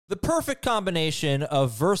The perfect combination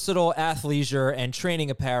of versatile athleisure and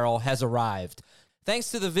training apparel has arrived.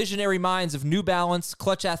 Thanks to the visionary minds of New Balance,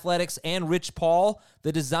 Clutch Athletics, and Rich Paul,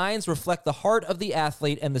 the designs reflect the heart of the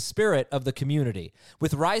athlete and the spirit of the community.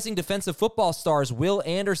 With rising defensive football stars Will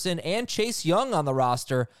Anderson and Chase Young on the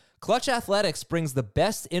roster, Clutch Athletics brings the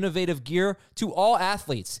best innovative gear to all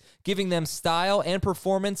athletes, giving them style and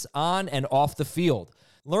performance on and off the field.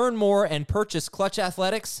 Learn more and purchase Clutch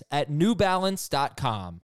Athletics at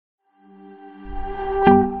newbalance.com.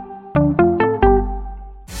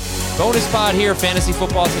 Bonus pod here, Fantasy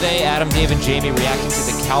Football Today. Adam, Dave, and Jamie reacting to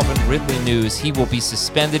the Calvin Ridley news. He will be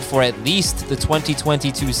suspended for at least the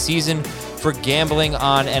 2022 season for gambling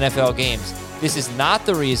on NFL games. This is not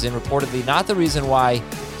the reason, reportedly not the reason why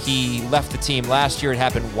he left the team last year. It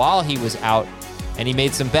happened while he was out, and he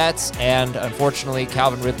made some bets, and unfortunately,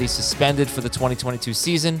 Calvin Ridley suspended for the 2022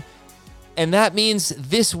 season. And that means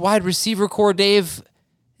this wide receiver core, Dave,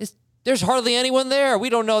 there's hardly anyone there. We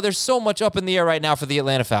don't know. There's so much up in the air right now for the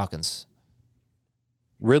Atlanta Falcons.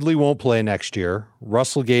 Ridley won't play next year.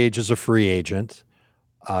 Russell Gage is a free agent.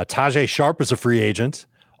 Tajay Sharp is a free agent.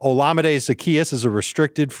 Olamide Zaccheaus is a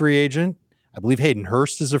restricted free agent. I believe Hayden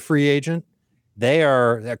Hurst is a free agent.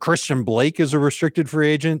 Christian Blake is a restricted free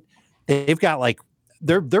agent. They've got like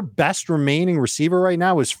their best remaining receiver right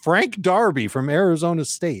now is Frank Darby from Arizona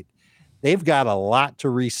State. They've got a lot to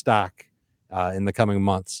restock in the coming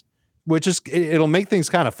months, which is it'll make things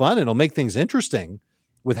kind of fun. It'll make things interesting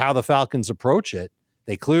with how the Falcons approach it.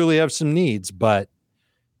 They clearly have some needs, but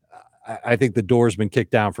I think the door's been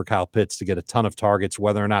kicked down for Kyle Pitts to get a ton of targets,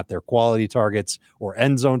 whether or not they're quality targets or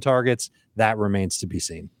end zone targets. That remains to be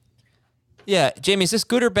seen. Yeah, Jamie, is this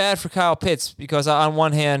good or bad for Kyle Pitts? Because on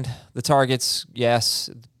one hand, the targets, yes,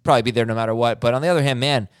 probably be there no matter what. But on the other hand,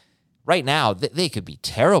 man, right now, they could be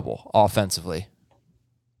terrible offensively.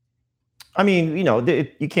 I mean,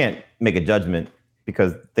 you can't make a judgment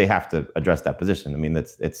because they have to address that position. I mean,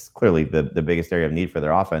 it's clearly the biggest area of need for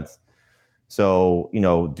their offense. So,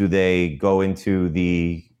 do they go into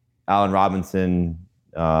the Allen Robinson,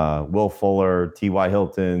 Will Fuller, T.Y.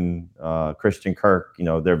 Hilton, Christian Kirk,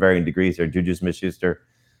 they're varying degrees here, Juju Smith-Schuster,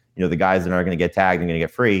 the guys that are going to get tagged and going to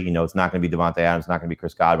get free, it's not going to be Devontae Adams, not going to be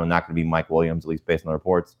Chris Godwin, not going to be Mike Williams, at least based on the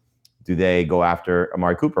reports. Do they go after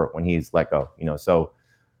Amari Cooper when he's let go? So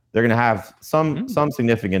they're going to have some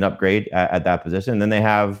significant upgrade at that position. And then they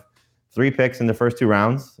have 3 picks in the first 2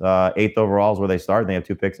 rounds. 8th overall is where they start. And they have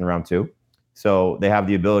 2 picks in round 2. So they have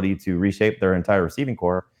the ability to reshape their entire receiving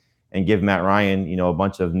core and give Matt Ryan, a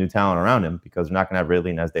bunch of new talent around him because they're not going to have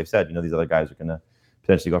Ridley. And as they've said, these other guys are going to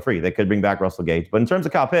potentially go free. They could bring back Russell Gage. But in terms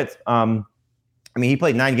of Kyle Pitts, he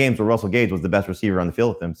played 9 games where Russell Gage was the best receiver on the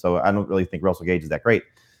field with him. So I don't really think Russell Gage is that great.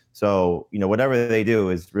 So, whatever they do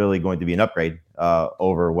is really going to be an upgrade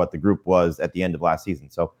over what the group was at the end of last season.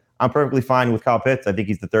 So I'm perfectly fine with Kyle Pitts. I think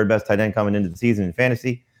he's the 3rd best tight end coming into the season in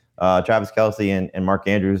fantasy. Travis Kelce and Mark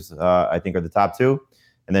Andrews, I think, are the top 2.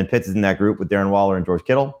 And then Pitts is in that group with Darren Waller and George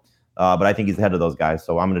Kittle. But I think he's ahead of those guys.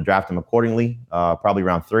 So I'm going to draft him accordingly, probably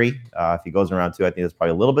round 3. If he goes in round 2, I think that's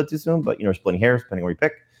probably a little bit too soon. But, splitting hairs, depending where you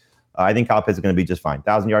pick. I think Kyle Pitts is going to be just fine.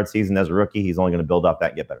 1,000-yard season as a rookie. He's only going to build up that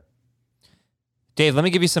and get better. Dave, let me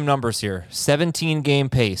give you some numbers here. 17-game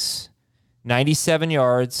pace, 97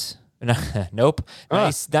 yards. Nope.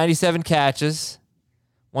 97 catches,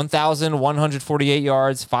 1,148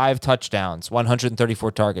 yards, 5 touchdowns,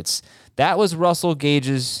 134 targets. That was Russell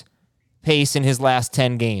Gage's pace in his last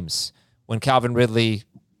 10 games when Calvin Ridley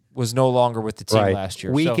was no longer with the team last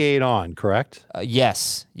year. Week 8 on, correct?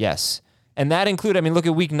 Yes. And that included, look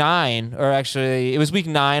at week 9, or actually, it was week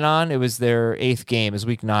 9 on. It was their 8th game. It was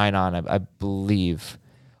week 9 on, I believe.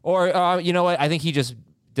 Or, you know what? I think he just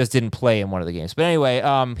didn't play in one of the games. But anyway,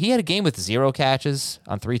 he had a game with 0 catches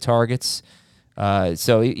on 3 targets.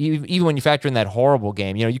 So even when you factor in that horrible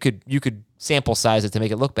game, you could sample size it to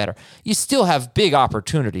make it look better. You still have big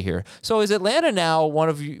opportunity here. So is Atlanta now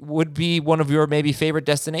would be one of your maybe favorite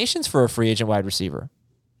destinations for a free agent wide receiver?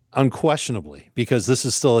 Unquestionably, because this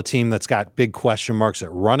is still a team that's got big question marks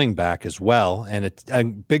at running back as well,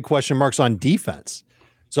 and big question marks on defense.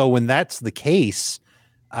 So when that's the case,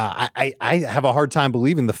 I have a hard time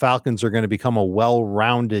believing the Falcons are going to become a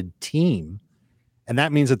well-rounded team, and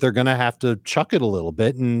that means that they're going to have to chuck it a little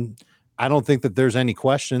bit, and I don't think that there's any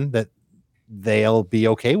question that they'll be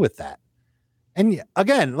okay with that. And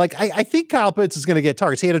again, I think Kyle Pitts is going to get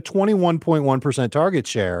targets. He had a 21.1% target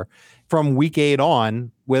share from week 8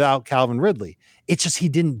 on without Calvin Ridley. It's just he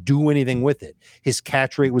didn't do anything with it. His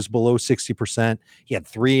catch rate was below 60%. He had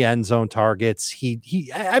 3 end zone targets.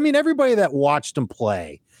 Everybody that watched him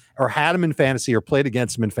play or had him in fantasy or played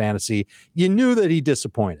against him in fantasy, you knew that he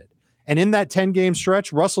disappointed. And in that 10-game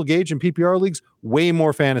stretch, Russell Gage in PPR leagues, way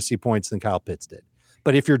more fantasy points than Kyle Pitts did.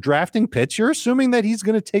 But if you're drafting Pitts, you're assuming that he's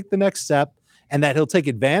going to take the next step and that he'll take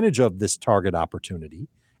advantage of this target opportunity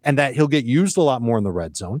and that he'll get used a lot more in the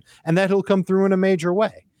red zone and that he'll come through in a major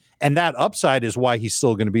way. And that upside is why he's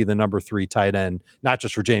still going to be the number 3 tight end, not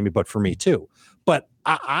just for Jamie, but for me too. But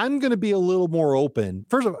I'm going to be a little more open.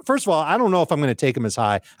 First of all, I don't know if I'm going to take him as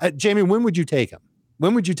high. Jamie, when would you take him?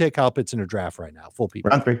 When would you take Kyle Pitts in a draft right now? Full PPR.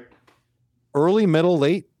 Round 3. Early, middle,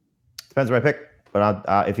 late? Depends where I pick. But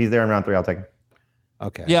if he's there in round 3, I'll take him.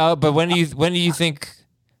 Okay. Yeah, but when do you think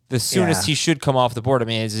the soonest he should come off the board? I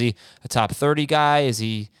mean, is he a top 30 guy? Is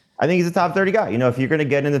he? I think he's a top 30 guy. You know, if you're going to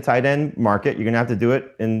get in the tight end market, you're going to have to do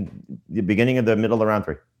it in the beginning of the middle of round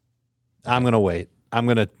 3. I'm going to wait. I'm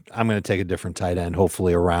going to take a different tight end,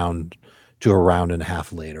 hopefully a round and a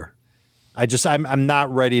half later. I'm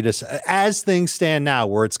not ready to, as things stand now,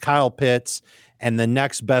 where it's Kyle Pitts and the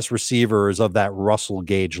next best receiver is of that Russell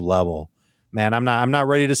Gage level. Man, I'm not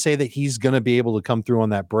ready to say that he's going to be able to come through on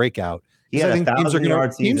that breakout. He had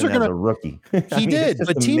 1,000-yard season as a rookie. He did,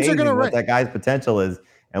 but teams are going to what that guy's potential is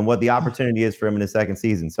and what the opportunity is for him in his second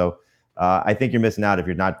season. So I think you're missing out if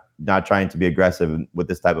you're not trying to be aggressive with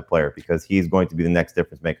this type of player because he's going to be the next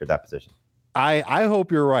difference maker at that position. I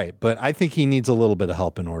hope you're right, but I think he needs a little bit of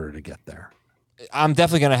help in order to get there. I'm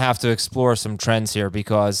definitely going to have to explore some trends here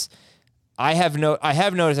because I have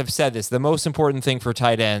noticed, I've said this, the most important thing for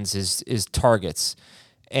tight ends is targets.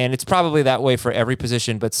 And it's probably that way for every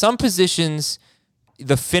position, but some positions,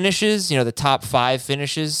 the finishes, the top 5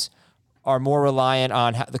 finishes are more reliant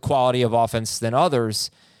on the quality of offense than others.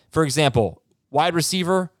 For example, wide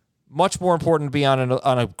receiver, much more important to be on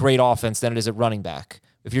a great offense than it is at running back.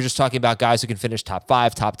 If you're just talking about guys who can finish top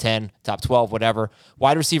 5, top 10, top 12, whatever,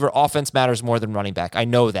 wide receiver offense matters more than running back. I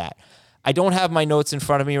know that. I don't have my notes in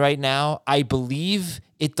front of me right now. I believe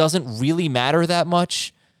it doesn't really matter that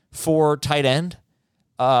much for tight end.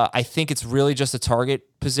 I think it's really just a target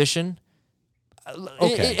position.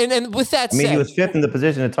 Okay. And with that said, he was 5th in the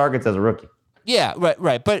position of targets as a rookie. Yeah,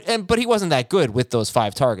 right. But he wasn't that good with those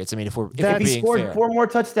 5 targets. I mean, if we're he scored fair. 4 more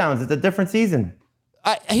touchdowns. It's a different season.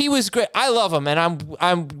 He was great. I love him, and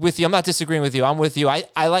I'm with you. I'm not disagreeing with you. I'm with you.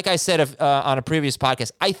 I like I said on a previous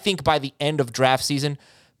podcast, I think by the end of draft season,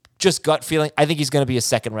 just gut feeling, I think he's going to be a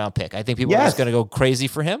 2nd-round pick. I think people are just going to go crazy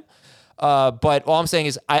for him. But all I'm saying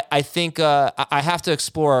is I think I have to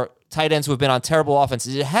explore tight ends who have been on terrible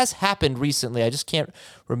offenses. It has happened recently. I just can't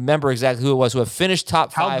remember exactly who it was who have finished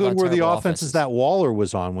top 5. How good were the offenses that Waller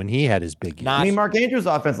was on when he had his big year? Mark Andrews'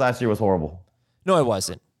 offense last year was horrible. No, it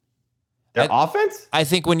wasn't. Their offense? I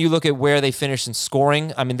think when you look at where they finished in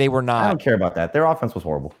scoring, I mean, they were not. I don't care about that. Their offense was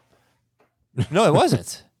horrible. No, it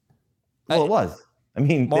wasn't. Well, it was. I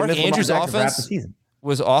mean, Mark Andrews' offense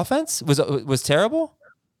was terrible.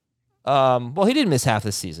 Well, he didn't miss half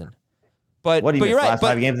the season. But you're right. Last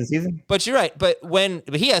 5 games of the season? But you're right. But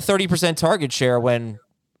he had 30% target share when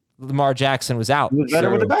Lamar Jackson was out. He was better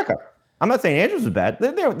with the backup. I'm not saying Andrews was bad.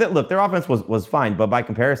 Look, their offense was fine, but by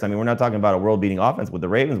comparison, I mean, we're not talking about a world-beating offense with the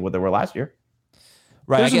Ravens, what they were last year.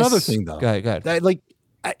 Right. There's another thing, though. Go ahead.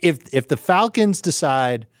 If the Falcons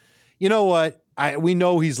decide, you know what, we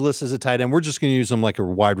know he's listed as a tight end, we're just going to use him like a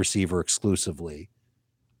wide receiver exclusively.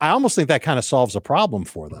 I almost think that kind of solves a problem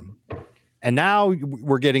for them. And now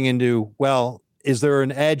we're getting into, well, is there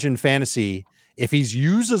an edge in fantasy if he's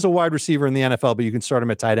used as a wide receiver in the NFL, but you can start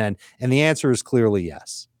him at tight end? And the answer is clearly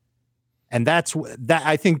yes. And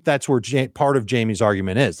I think that's where part of Jamie's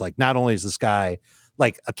argument is. Like, not only is this guy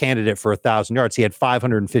like a candidate for 1,000 yards, he had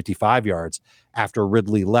 555 yards after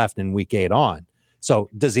Ridley left in week 8 on. So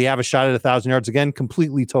does he have a shot at 1,000 yards again?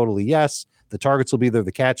 Completely, totally yes. The targets will be there.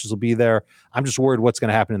 The catches will be there. I'm just worried what's going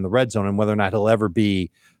to happen in the red zone and whether or not he'll ever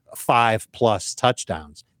be 5+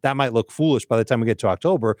 touchdowns. That might look foolish by the time we get to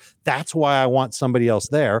October. That's why I want somebody else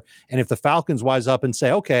there. And if the Falcons wise up and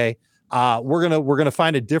say, okay, we're gonna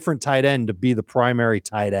find a different tight end to be the primary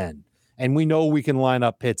tight end, and we know we can line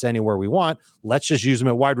up Pitts anywhere we want, let's just use him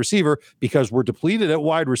at wide receiver because we're depleted at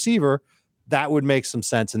wide receiver. That would make some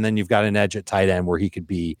sense. And then you've got an edge at tight end where he could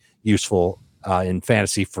be useful in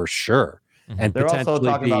fantasy for sure. Mm-hmm. And they're also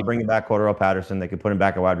talking about bringing back Cordarrelle Patterson. They could put him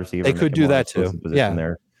back at wide receiver. They could do that too. Yeah.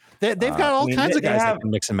 There. They've got all kinds of guys that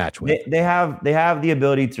can mix and match with. They have the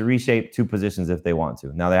ability to reshape 2 positions if they want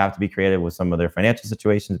to. Now they have to be creative with some of their financial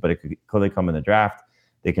situations, but it could clearly come in the draft.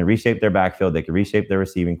 They can reshape their backfield. They can reshape their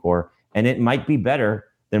receiving core, and it might be better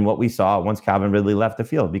than what we saw once Calvin Ridley left the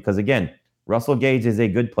field. Because again, Russell Gage is a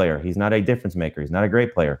good player. He's not a difference maker. He's not a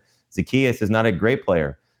great player. Zaccheaus is not a great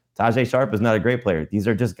player. Tajay Sharp is not a great player. These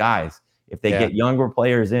are just guys. If they get younger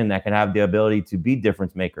players in that can have the ability to be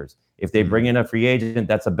difference makers, if they bring in a free agent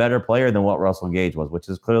that's a better player than what Russell Gage was, which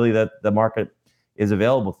is clearly that the market is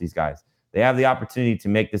available to these guys, they have the opportunity to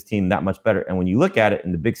make this team that much better. And when you look at it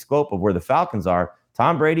in the big scope of where the Falcons are,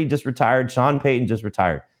 Tom Brady just retired, Sean Payton just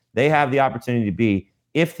retired. They have the opportunity to be,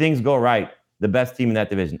 if things go right, the best team in that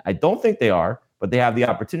division. I don't think they are, but they have the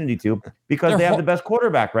opportunity to, because they have the best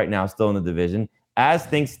quarterback right now still in the division as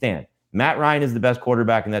things stand. Matt Ryan is the best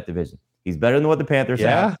quarterback in that division. He's better than what the Panthers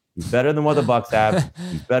have. He's better than what the Bucs have.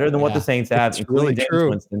 He's better than what the Saints have, including James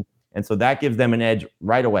Winston. And so that gives them an edge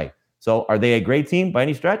right away. So are they a great team by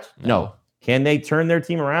any stretch? No. Can they turn their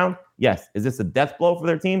team around? Yes. Is this a death blow for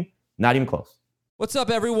their team? Not even close. What's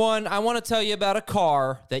up, everyone? I want to tell you about a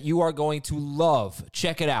car that you are going to love.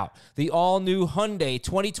 Check it out. The all-new Hyundai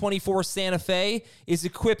 2024 Santa Fe is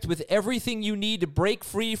equipped with everything you need to break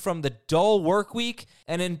free from the dull work week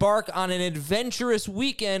and embark on an adventurous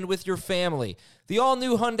weekend with your family. The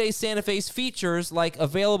all-new Hyundai Santa Fe's features like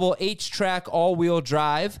available H-Track all-wheel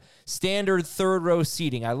drive, standard third-row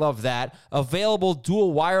seating, I love that, available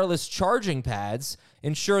dual wireless charging pads,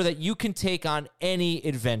 ensure that you can take on any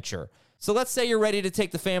adventure. So let's say you're ready to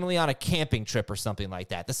take the family on a camping trip or something like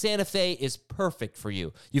that. The Santa Fe is perfect for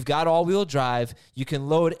you. You've got all-wheel drive. You can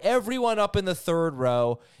load everyone up in the third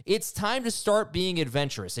row. It's time to start being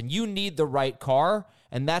adventurous, and you need the right car,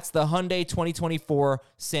 and that's the Hyundai 2024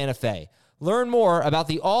 Santa Fe. Learn more about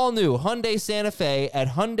the all-new Hyundai Santa Fe at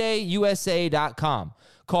HyundaiUSA.com.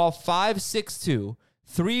 Call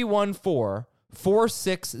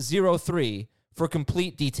 562-314-4603 for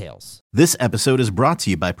complete details. This episode is brought to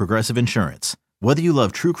you by Progressive Insurance. Whether you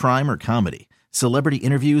love true crime or comedy, celebrity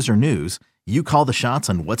interviews or news, you call the shots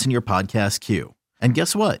on what's in your podcast queue. And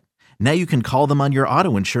guess what? Now you can call them on your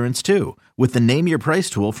auto insurance too with the Name Your Price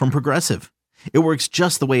tool from Progressive. It works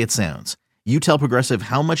just the way it sounds. You tell Progressive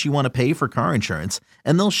how much you want to pay for car insurance,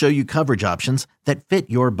 and they'll show you coverage options that fit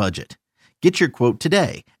your budget. Get your quote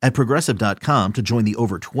today at Progressive.com to join the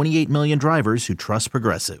over 28 million drivers who trust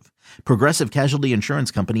Progressive. Progressive Casualty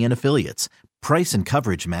Insurance Company and Affiliates. Price and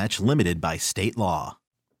coverage match limited by state law.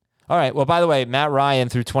 All right. Well, by the way, Matt Ryan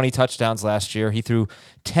threw 20 touchdowns last year. He threw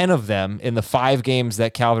 10 of them in the 5 games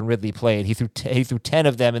that Calvin Ridley played. He threw 10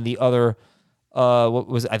 of them in the other,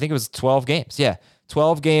 I think it was 12 games. Yeah,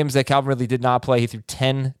 12 games that Calvin Ridley did not play. He threw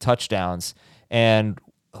 10 touchdowns. And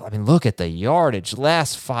I mean, look at the yardage.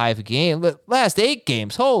 Last 8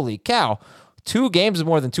 games. Holy cow. 2 games of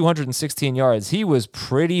more than 216 yards. He was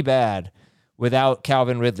pretty bad without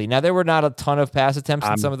Calvin Ridley. Now, there were not a ton of pass attempts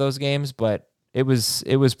in some of those games, but it was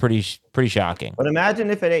pretty shocking. But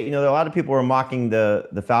imagine if at 8, a lot of people were mocking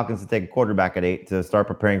the Falcons to take a quarterback at 8 to start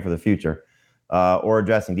preparing for the future or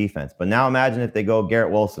addressing defense. But now imagine if they go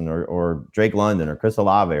Garrett Wilson or Drake London or Chris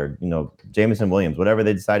Olave or, Jameson Williams, whatever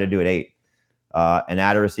they decide to do at 8 and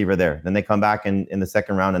add a receiver there. Then they come back in the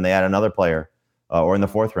second round and they add another player. Or in the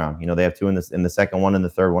fourth round, they have 2 in the second, 1 in the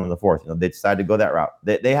third, 1 in the fourth. They decide to go that route.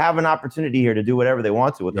 They have an opportunity here to do whatever they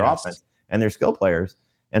want to with their offense and their skill players.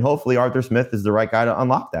 And hopefully Arthur Smith is the right guy to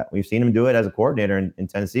unlock that. We've seen him do it as a coordinator in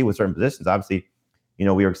Tennessee with certain positions. Obviously, we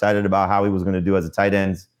were excited about how he was going to do as a tight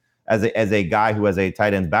ends, as a guy who has a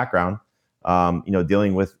tight ends background,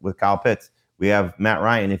 dealing with Kyle Pitts. We have Matt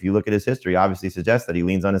Ryan. If you look at his history, obviously suggests that he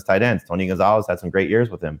leans on his tight ends. Tony Gonzalez had some great years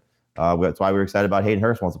with him. That's why we were excited about Hayden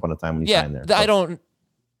Hurst once upon a time when he signed there.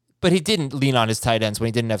 But he didn't lean on his tight ends when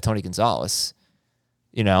he didn't have Tony Gonzalez,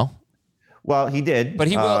 Well, he did. But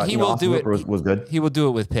he will do it. Was good. He will do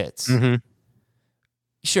it with Pitts. Mm-hmm.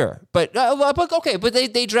 Sure. But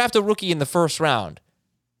they draft a rookie in the first round.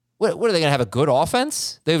 What are they going to have, a good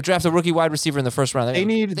offense? They've drafted a rookie wide receiver in the first round. They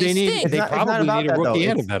probably need a rookie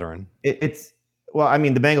and a veteran. Well, I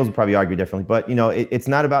mean, the Bengals would probably argue differently, but it's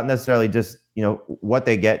not about necessarily just what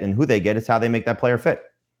they get and who they get. It's how they make that player fit.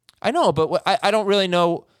 I know, but I don't really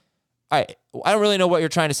know. I don't really know what you're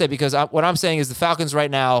trying to say, because what I'm saying is the Falcons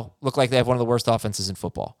right now look like they have one of the worst offenses in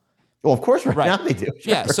football. Well, of course, right now they do. Sure.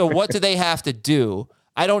 Yeah. So what do they have to do?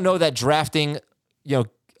 I don't know that drafting,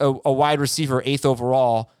 a wide receiver 8th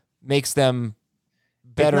overall makes them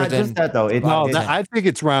better it's not than just that though. I think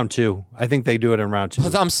it's round 2. I think they do it in round 2.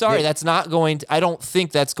 But I'm sorry, that's not going to. I don't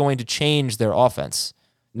think that's going to change their offense.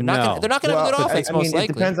 They're not going to have a good offense, most likely.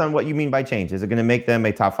 It depends on what you mean by change. Is it going to make them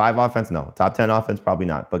a top 5 offense? No. Top 10 offense? Probably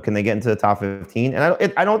not. But can they get into the top 15?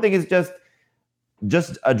 And I don't think it's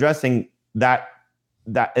just addressing that.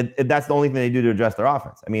 That's the only thing they do to address their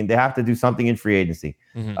offense. I mean, they have to do something in free agency.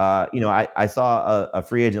 Mm-hmm. I saw a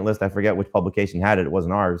free agent list. I forget which publication had it. It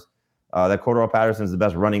wasn't ours. That Cordero Patterson is the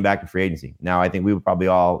best running back in free agency. Now, I think we would probably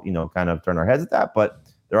all, kind of turn our heads at that. But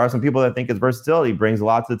there are some people that think his versatility brings a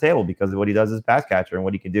lot to the table because of what he does as a pass catcher and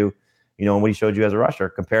what he can do and what he showed you as a rusher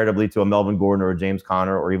comparatively to a Melvin Gordon or a James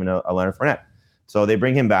Conner or even a Leonard Fournette. So they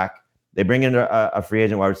bring him back. They bring in a free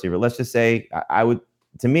agent wide receiver. Let's just say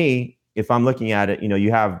to me, if I'm looking at it,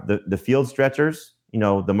 you have the field stretchers,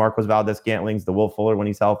 the Marcos Valdes-Scantlings, the Will Fuller when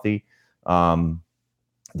he's healthy, DJ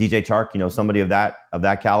Chark, somebody of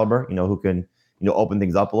that caliber, who can, open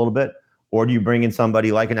things up a little bit. Or do you bring in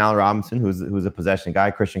somebody like an Allen Robinson, who's a possession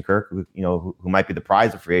guy, Christian Kirk, who might be the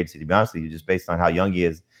prize of free agency, to be honest with you, just based on how young he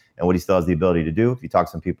is and what he still has the ability to do. If you talk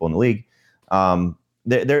to some people in the league,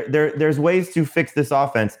 there's ways to fix this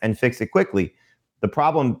offense and fix it quickly. The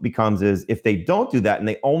problem becomes is if they don't do that and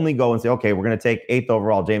they only go and say, okay, we're going to take 8th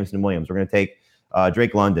overall Jameson Williams, we're going to take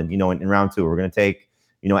Drake London, in round 2, we're going to take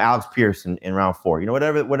Alex Pierce in round 4,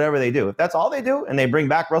 whatever they do. If that's all they do and they bring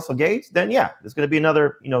back Russell Gage, then yeah, it's going to be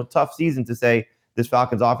another, tough season to say this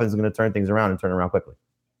Falcons offense is going to turn things around and turn around quickly.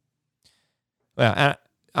 Well,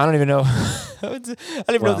 I don't even know. I don't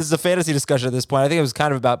even know if this is a fantasy discussion at this point. I think it was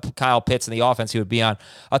kind of about Kyle Pitts and the offense he would be on.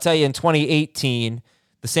 I'll tell you, in 2018,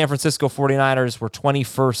 the San Francisco 49ers were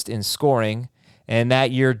 21st in scoring. And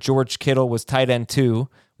that year, George Kittle was tight end 2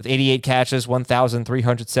 with 88 catches,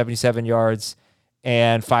 1,377 yards,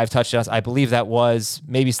 and 5 touchdowns. I believe that was,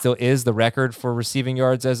 maybe still is, the record for receiving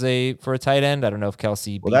yards for a tight end. I don't know if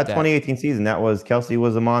Kelsey beat that. 2018 season, that was Kelsey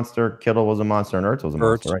was a monster, Kittle was a monster, and Ertz was a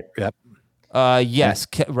monster, right? Yep. Yes,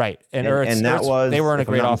 right. And Ertz, and that was, they were in a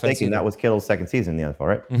great offense. That was Kittle's second season in the NFL,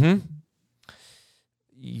 right? Mm-hmm.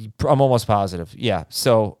 I'm almost positive. Yeah.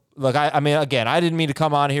 So look, I mean, again, I didn't mean to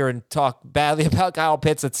come on here and talk badly about Kyle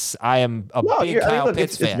Pitts. I am a big Kyle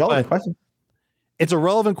Pitts fan. It's a relevant question. It's a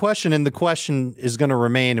relevant question, and the question is going to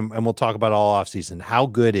remain, and we'll talk about all offseason. How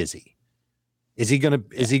good is he? Is he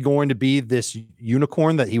going to be this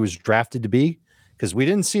unicorn that he was drafted to be? Because we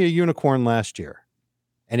didn't see a unicorn last year.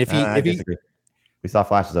 And if we saw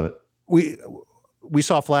flashes of it. We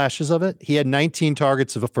saw flashes of it. He had 19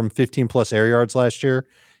 targets from 15 plus air yards last year.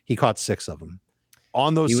 He caught 6 of them.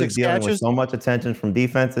 On those 6 catches, with so much attention from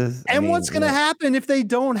defenses. And what's going to happen if they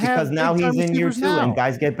don't have? Because now he's in year 2 and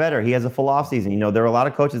guys get better. He has a full offseason. There were a lot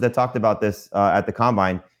of coaches that talked about this at the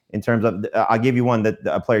combine in terms of. I'll give you one that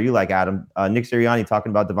a player you like, Adam. Nick Sirianni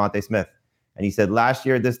talking about Devontae Smith, and he said last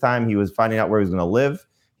year at this time he was finding out where he was going to live.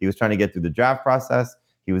 He was trying to get through the draft process.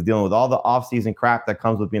 He was dealing with all the offseason crap that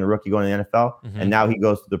comes with being a rookie going to the NFL, and now he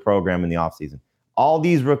goes to the program in the offseason. All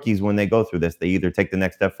these rookies, when they go through this, they either take the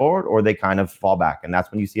next step forward or they kind of fall back. And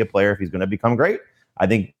that's when you see a player, if he's going to become great. I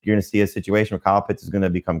think you're going to see a situation where Kyle Pitts is going to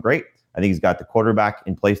become great. I think he's got the quarterback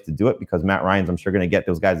in place to do it because Matt Ryan's, I'm sure, going to get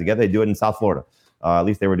those guys together. They do it in South Florida. At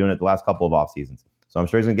least they were doing it the last couple of off seasons. So I'm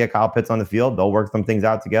sure he's going to get Kyle Pitts on the field. They'll work some things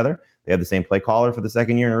out together. They have the same play caller for the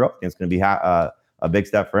second year in a row. It's going to be a big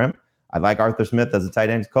step for him. I like Arthur Smith as a tight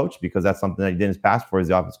ends coach because that's something that he did in his past for his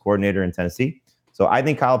offense coordinator in Tennessee. So I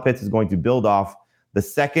think Kyle Pitts is going to build off the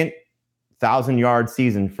second 1,000-yard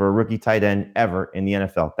season for a rookie tight end ever in the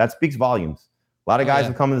NFL. That speaks volumes. A lot of guys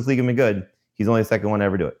have come in this league and been good. He's only the second one to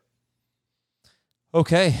ever do it.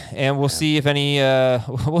 Okay, and we'll see if any.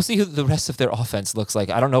 We'll see who the rest of their offense looks like.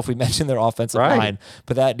 I don't know if we mentioned their offensive line,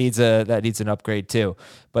 but that needs an upgrade too.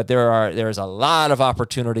 But there's a lot of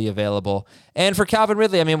opportunity available, and for Calvin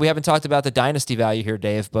Ridley, I mean, we haven't talked about the dynasty value here,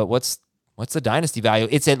 Dave. But what's the dynasty value?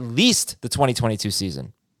 It's at least the 2022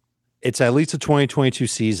 season. It's at least a 2022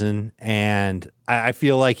 season, and I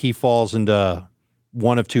feel like he falls into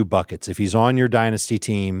one of 2 buckets. If he's on your dynasty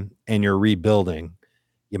team and you're rebuilding,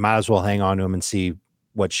 you might as well hang on to him and see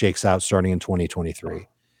what shakes out starting in 2023.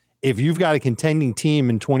 If you've got a contending team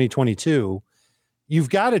in 2022, you've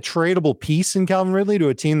got a tradable piece in Calvin Ridley to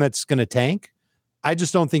a team that's going to tank. I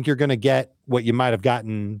just don't think you're going to get what you might have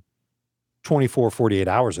gotten 24, 48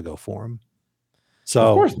 hours ago for him. So,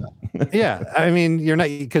 of course not. Yeah, I mean, you're not,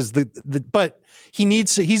 because but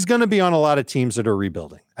he's going to be on a lot of teams that are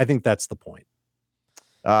rebuilding. I think that's the point.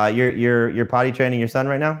 You're potty training your son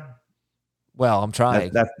right now? Well, I'm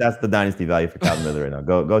trying. That's the dynasty value for Calvin Ridley right now.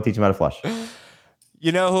 Go teach him how to flush.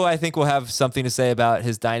 You know who I think will have something to say about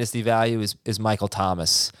his dynasty value is Michael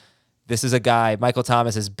Thomas. This is a guy, Michael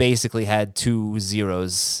Thomas has basically had 2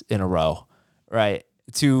 zeros in a row, right?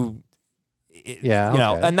 And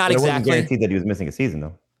not exactly. It wasn't guaranteed that he was missing a season,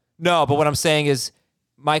 though. No, but what I'm saying is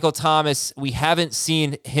Michael Thomas, we haven't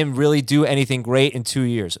seen him really do anything great in 2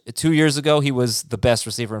 years. 2 years ago, he was the best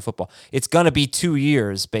receiver in football. It's going to be 2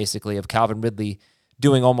 years, basically, of Calvin Ridley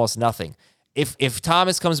doing almost nothing. If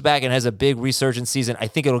Thomas comes back and has a big resurgence season, I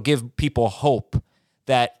think it'll give people hope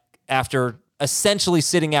that after essentially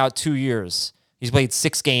sitting out 2 years, he's played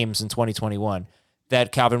 6 games in 2021,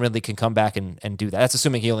 that Calvin Ridley can come back and do that. That's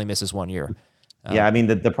assuming he only misses 1 year. Yeah, I mean,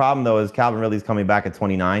 the problem, though, is Calvin Ridley's coming back at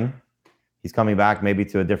 29. He's coming back maybe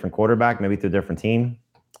to a different quarterback, maybe to a different team.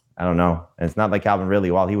 I don't know. And it's not like Calvin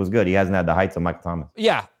Ridley. While he was good, he hasn't had the heights of Michael Thomas.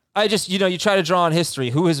 Yeah. I just, you try to draw on history.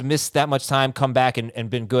 Who has missed that much time, come back, and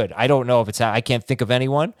been good? I don't know if it's, I can't think of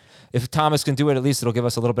anyone. If Thomas can do it, at least it'll give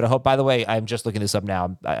us a little bit of hope. By the way, I'm just looking this up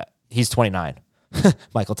now. He's 29.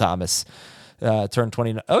 Michael Thomas turned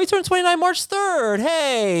 29. Oh, he turned 29 March 3rd.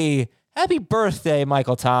 Hey, happy birthday,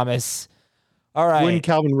 Michael Thomas. All right. Wouldn't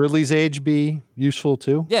Calvin Ridley's age be useful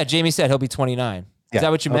too? Yeah, Jamie said he'll be 29. Is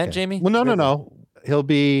that what you meant, Jamie? Well, no.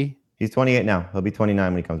 He's 28 now. He'll be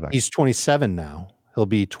 29 when he comes back. He's 27 now. He'll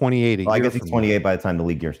be 28. I guess he's 28 by the time the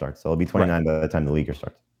league year starts. So he'll be 29 by the time the league year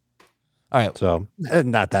starts. All right. So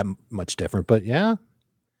not that much different, but yeah.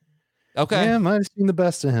 Okay. Yeah, might have seen the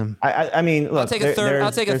best of him. I mean, look, I'll take a third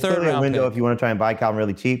round window pick. if you want to try and buy Calvin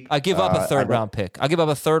really cheap. I give up a third round pick. I'll give up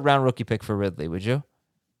a third round rookie pick for Ridley. Would you?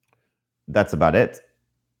 That's about it.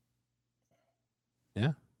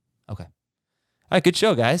 Yeah. Okay. All right. Good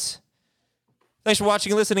show, guys. Thanks for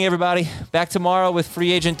watching and listening, everybody. Back tomorrow with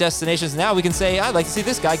free agent destinations. Now we can say, I'd like to see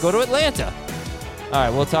this guy go to Atlanta. All right,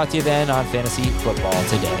 we'll talk to you then on Fantasy Football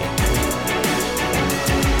Today.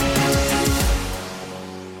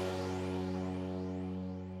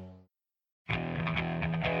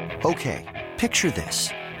 Okay, picture this.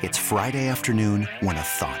 It's Friday afternoon when a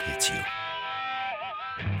thought hits you.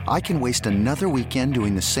 I can waste another weekend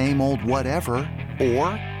doing the same old whatever, or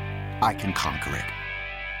I can conquer it.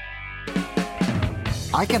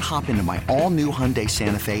 I can hop into my all-new Hyundai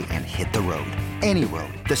Santa Fe and hit the road. Any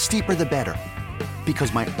road. The steeper, the better.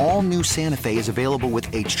 Because my all-new Santa Fe is available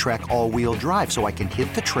with H-Track all-wheel drive, so I can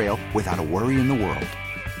hit the trail without a worry in the world.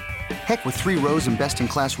 Heck, with 3 rows and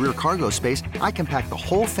best-in-class rear cargo space, I can pack the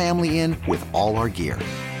whole family in with all our gear.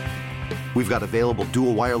 We've got available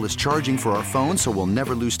dual wireless charging for our phones, so we'll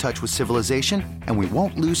never lose touch with civilization, and we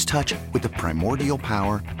won't lose touch with the primordial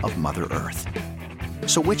power of Mother Earth.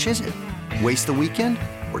 So which is it? Waste the weekend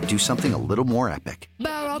or do something a little more epic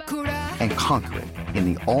and conquer it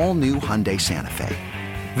in the all-new Hyundai Santa Fe.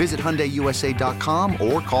 Visit HyundaiUSA.com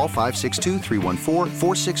or call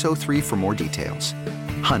 562-314-4603 for more details.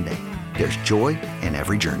 Hyundai, there's joy in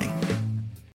every journey.